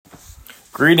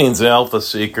Greetings, Alpha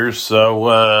Seekers.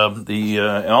 So the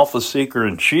Alpha Seeker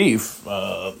in Chief,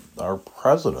 our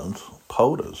president,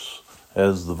 POTUS,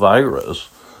 has the virus.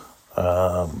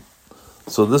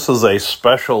 So this is a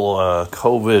special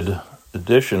COVID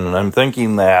edition, and I'm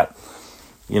thinking that,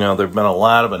 there have been a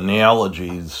lot of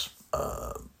analogies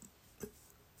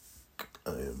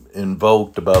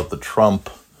invoked about the Trump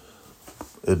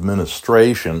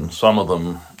administration, some of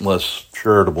them less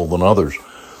charitable than others.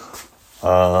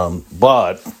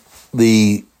 But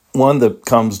the one that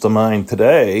comes to mind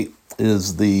today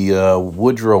is the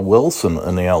Woodrow Wilson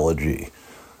analogy.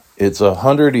 It's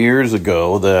 100 years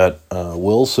ago that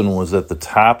Wilson was at the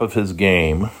top of his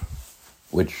game,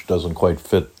 which doesn't quite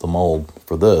fit the mold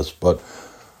for this, but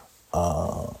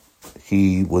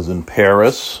he was in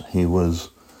Paris. He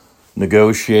was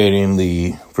negotiating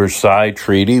the Versailles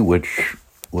Treaty, which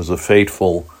was a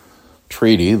fateful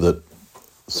treaty that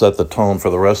set the tone for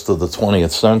the rest of the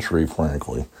 20th century,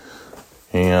 frankly.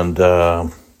 And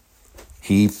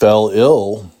he fell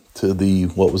ill to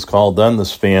what was called then the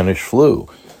Spanish flu.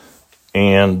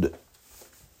 And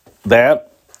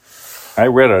that, I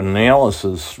read an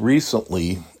analysis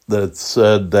recently that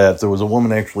said that there was a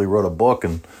woman actually wrote a book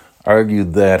and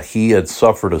argued that he had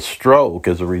suffered a stroke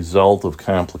as a result of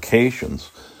complications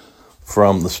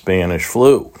from the Spanish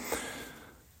flu.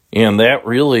 And that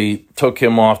really took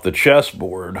him off the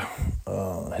chessboard.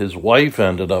 His wife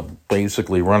ended up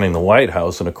basically running the White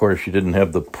House, and of course she didn't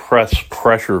have the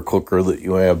pressure cooker that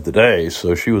you have today,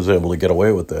 so she was able to get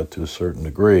away with that to a certain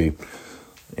degree.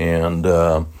 And,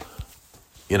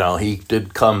 he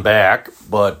did come back,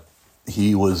 but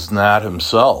he was not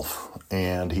himself,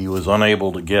 and he was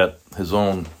unable to get his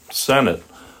own Senate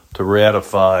to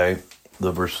ratify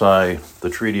the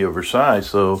Treaty of Versailles,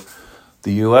 so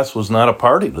the U.S. was not a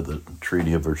party to the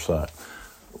Treaty of Versailles,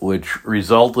 which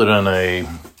resulted in a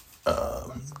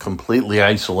completely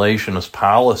isolationist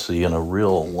policy and a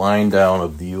real line down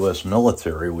of the U.S.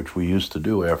 military, which we used to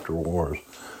do after wars,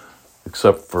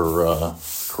 except for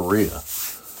Korea.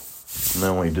 And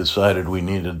then we decided we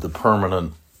needed the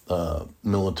permanent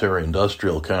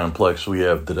military-industrial complex we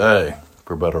have today,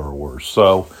 for better or worse.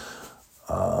 So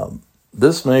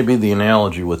this may be the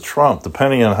analogy with Trump,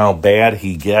 depending on how bad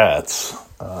he gets.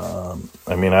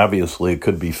 Obviously it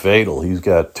could be fatal. He's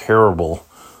got terrible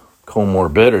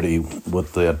comorbidity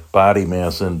with that body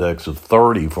mass index of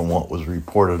 30 from what was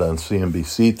reported on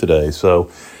CNBC today. So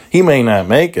he may not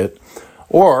make it,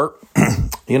 or,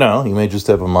 he may just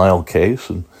have a mild case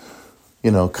and,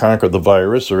 conquer the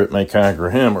virus, or it may conquer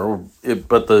him.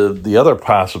 But the other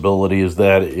possibility is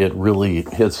that it really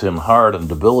hits him hard and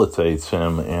debilitates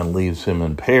him and leaves him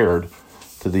impaired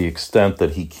to the extent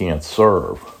that he can't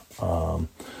serve.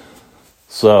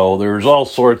 So there's all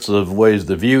sorts of ways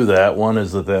to view that. One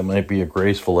is that might be a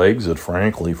graceful exit,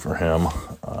 frankly, for him,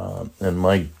 and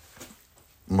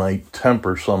might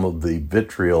temper some of the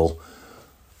vitriol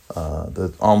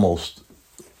that almost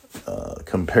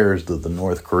compares to the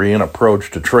North Korean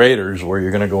approach to traitors, where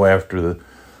you're going to go after the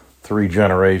 3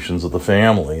 generations of the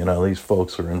family. These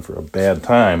folks are in for a bad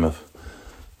time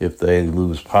if they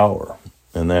lose power.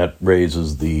 And that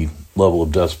raises the level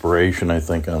of desperation, I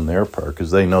think, on their part,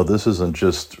 because they know this isn't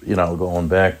just, going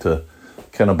back to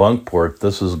Kennebunkport.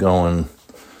 This is going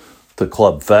to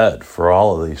Club Fed for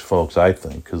all of these folks, I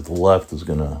think, because the left is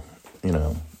going to,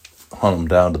 hunt them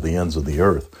down to the ends of the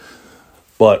earth.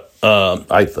 But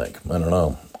I don't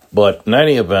know. But in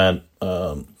any event,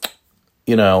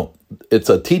 it's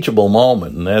a teachable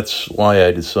moment, and that's why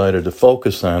I decided to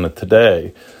focus on it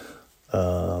today.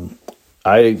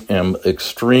 I am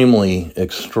extremely,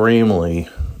 extremely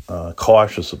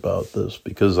cautious about this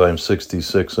because I'm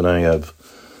 66 and I have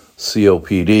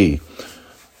COPD,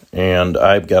 and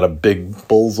I've got a big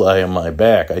bullseye on my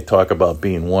back. I talk about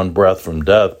being one breath from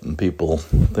death, and people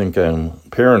think I'm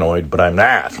paranoid, but I'm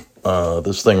not.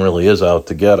 This thing really is out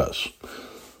to get us,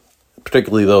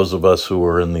 particularly those of us who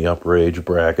are in the upper age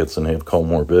brackets and have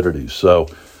comorbidities. So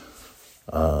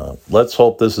let's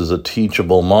hope this is a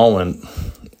teachable moment.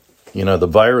 The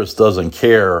virus doesn't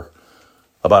care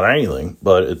about anything,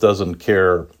 but it doesn't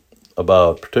care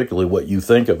about particularly what you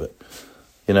think of it.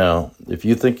 If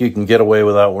you think you can get away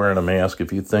without wearing a mask,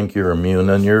 if you think you're immune,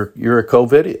 then you're a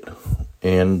COVIDiot.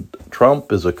 And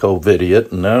Trump is a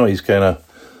COVIDiot, and now he's kind of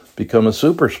become a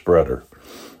super spreader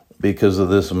because of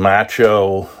this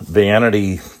macho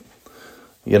vanity,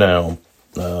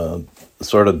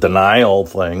 sort of denial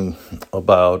thing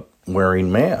about wearing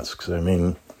masks.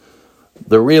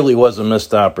 There really was a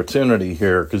missed opportunity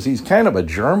here because he's kind of a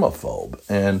germaphobe.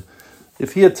 And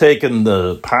if he had taken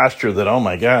the posture that, oh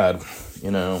my God,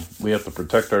 we have to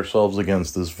protect ourselves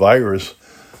against this virus,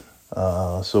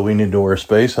 so we need to wear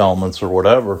space helmets or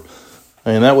whatever.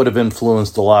 I mean, that would have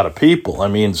influenced a lot of people. I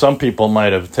mean, some people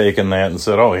might have taken that and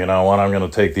said, oh, you know what, I'm going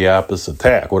to take the opposite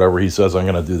tack. Whatever he says, I'm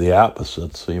going to do the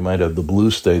opposite. So you might have the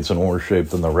blue states in worse shape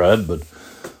than the red, but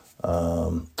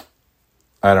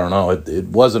I don't know. It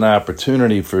was an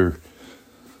opportunity for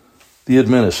the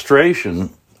administration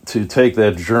to take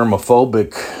that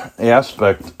germophobic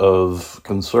aspect of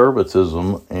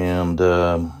conservatism and,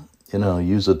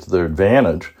 use it to their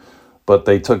advantage. But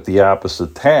they took the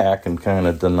opposite tack and kind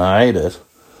of denied it.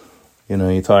 You know,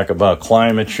 you talk about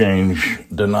climate change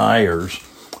deniers.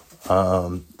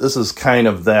 This is kind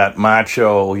of that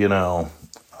macho,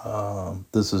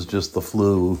 this is just the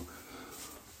flu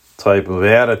type of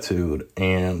attitude.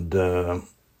 And,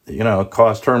 it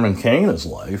cost Herman Cain his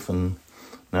life, and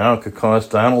now it could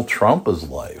cost Donald Trump his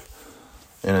life.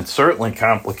 And it certainly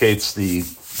complicates the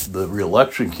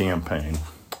re-election campaign.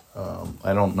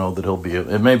 I don't know that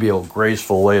it may be a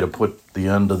graceful way to put the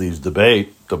end to these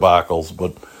debate debacles,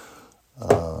 but,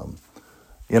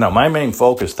 my main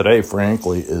focus today,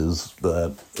 frankly, is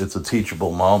that it's a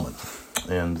teachable moment.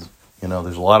 And,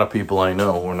 there's a lot of people I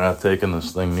know who are not taking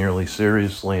this thing nearly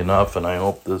seriously enough, and I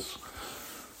hope this,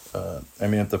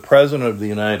 if the President of the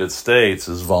United States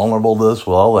is vulnerable to this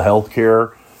with all the health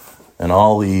care and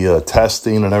all the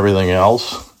testing and everything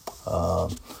else,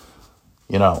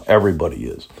 everybody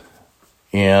is.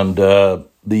 And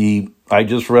I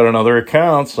just read another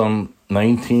account. Some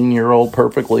 19-year-old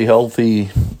perfectly healthy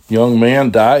young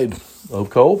man died of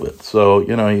COVID. So,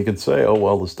 you can say, oh,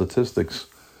 well, the statistics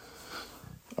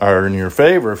are in your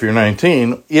favor if you're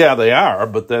 19. Yeah, they are,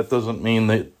 but that doesn't mean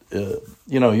that,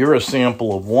 you're a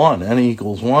sample of one. N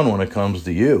equals 1 when it comes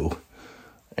to you.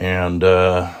 And,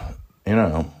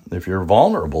 if you're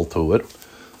vulnerable to it,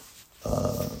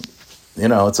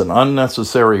 it's an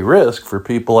unnecessary risk for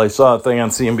people. I saw a thing on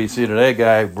CNBC today,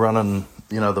 guy running,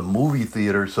 the Movie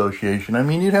Theater Association. I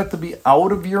mean, you'd have to be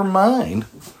out of your mind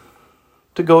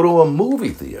to go to a movie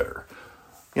theater.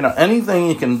 Anything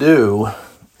you can do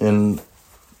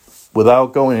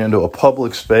without going into a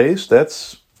public space,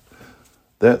 that's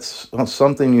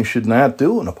something you should not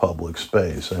do in a public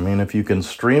space. I mean, if you can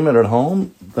stream it at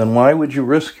home, then why would you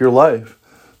risk your life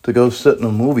to go sit in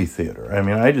a movie theater? I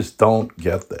mean, I just don't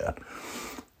get that.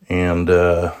 And,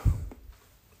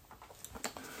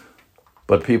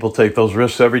 but people take those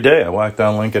risks every day. I walk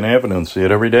down Lincoln Avenue and see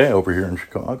it every day over here in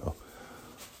Chicago.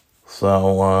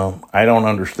 So, I don't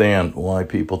understand why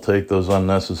people take those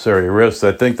unnecessary risks.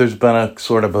 I think there's been a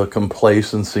sort of a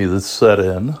complacency that's set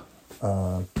in.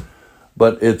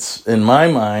 But it's, in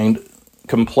my mind,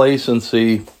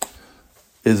 complacency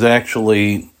is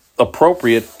actually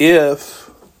appropriate if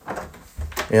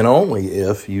and only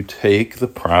if you take the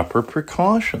proper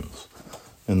precautions.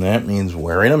 And that means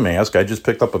wearing a mask. I just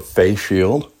picked up a face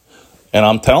shield, and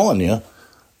I'm telling you,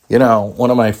 one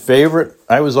of my favorite,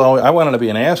 I wanted to be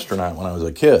an astronaut when I was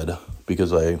a kid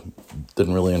because I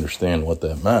didn't really understand what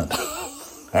that meant.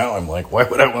 Now I'm like, why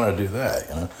would I want to do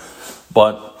that,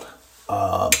 But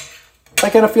I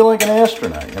kind of feel like an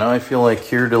astronaut, I feel like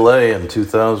Keir Dullea in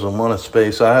 2001: A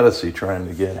Space Odyssey trying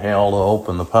to get Hal to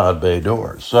open the pod bay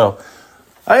doors. So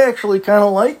I actually kind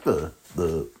of like the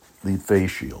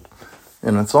face shield.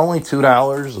 And it's only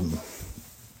 $2,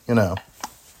 and,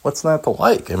 what's not to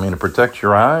like? I mean, it protects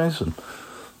your eyes. And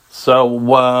so,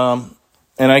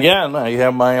 and again, I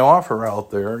have my offer out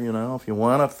there, if you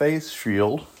want a face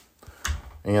shield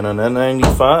and an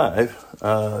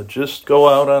N95, just go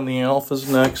out on the Alpha's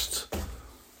Next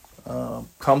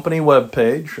company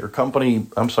webpage, the company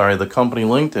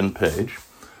LinkedIn page.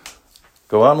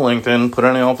 Go on LinkedIn, put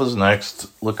in Alpha's Next,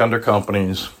 look under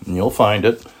companies, and you'll find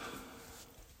it.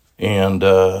 And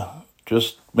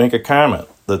just make a comment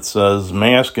that says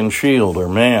mask and shield, or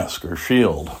mask or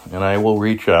shield, and I will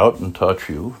reach out and touch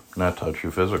you, not touch you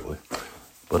physically,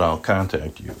 but I'll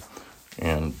contact you.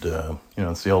 And,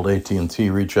 it's the old AT&T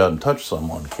reach out and touch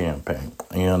someone campaign.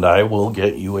 And I will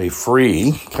get you a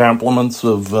free compliments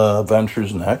of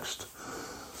Ventures Next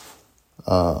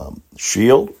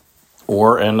shield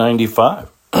or N95.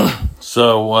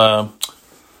 So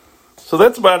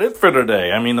that's about it for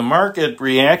today. I mean, the market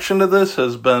reaction to this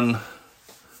has been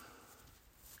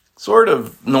sort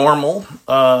of normal.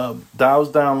 Dow's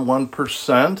down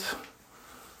 1%.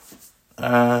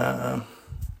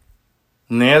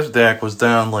 NASDAQ was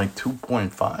down like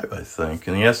 2.5, I think.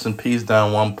 And the S&P's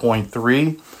down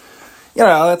 1.3.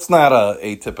 That's not a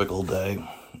atypical day.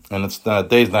 And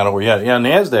day's not over yet. Yeah,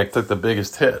 NASDAQ took the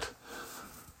biggest hit.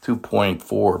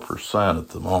 2.4% at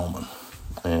the moment.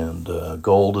 And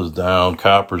gold is down,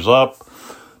 copper's up,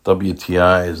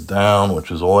 WTI is down, which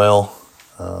is oil.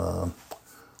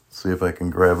 see if I can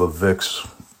grab a VIX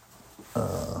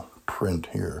print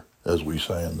here, as we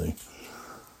say in the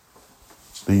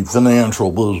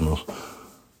financial business.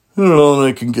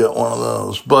 They can get one of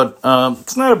those. But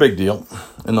it's not a big deal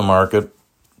in the market.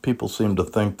 People seem to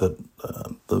think that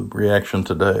the reaction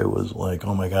today was like,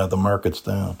 oh my God, the market's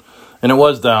down. And it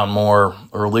was down more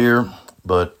earlier,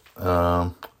 but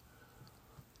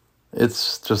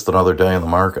it's just another day in the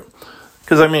market.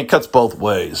 Because, it cuts both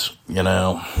ways,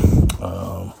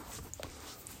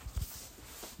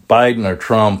 Biden or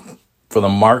Trump, for the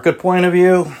market point of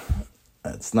view,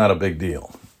 it's not a big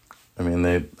deal.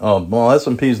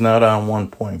 S&P's now down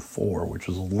 1.4, which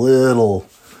is a little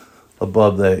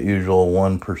above that usual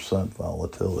 1%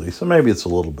 volatility. So maybe it's a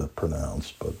little bit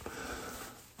pronounced, but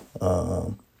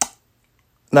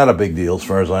not a big deal as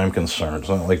far as I'm concerned. It's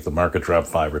not like the market dropped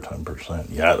 5 or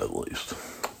 10% yet, at least.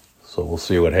 So we'll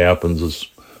see what happens.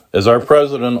 As our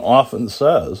president often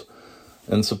says,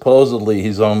 and supposedly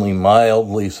he's only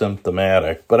mildly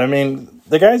symptomatic, but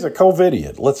the guy's a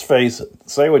COVIDiot. Let's face it.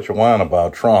 Say what you want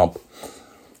about Trump.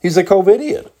 He's a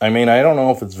COVIDiot. I don't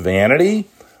know if it's vanity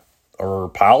or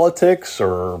politics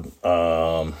or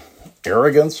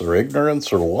arrogance or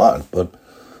ignorance or what, but,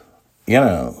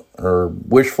 or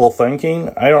wishful thinking.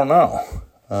 I don't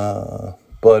know.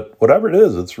 But whatever it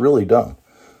is, it's really dumb.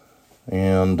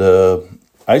 And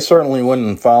I certainly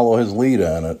wouldn't follow his lead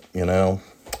on it,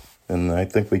 And I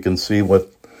think we can see what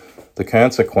the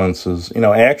consequences,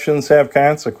 actions have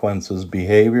consequences,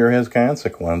 behavior has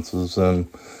consequences, and,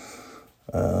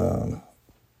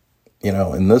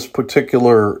 in this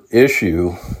particular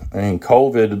issue,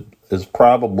 COVID is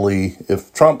probably,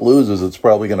 if Trump loses, it's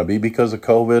probably going to be because of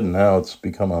COVID, and now it's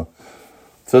become a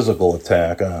physical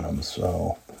attack on him,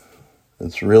 so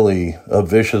it's really a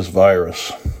vicious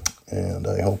virus, and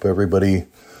I hope everybody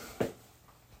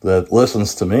that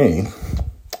listens to me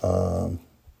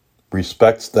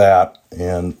respects that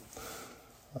and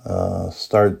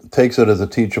takes it as a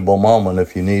teachable moment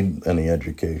if you need any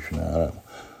education on it.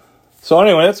 So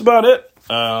anyway, that's about it.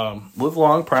 Live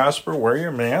long, prosper, wear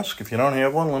your mask. If you don't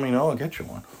have one, let me know. I'll get you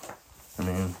one.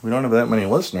 We don't have that many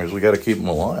listeners. We got to keep them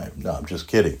alive. No, I'm just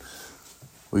kidding.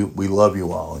 We love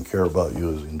you all and care about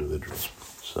you as individuals.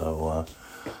 So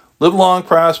live long,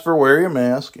 prosper, wear your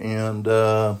mask, and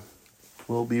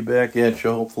we'll be back at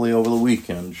you hopefully over the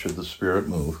weekend should the spirit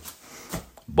move.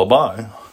 Bye-bye.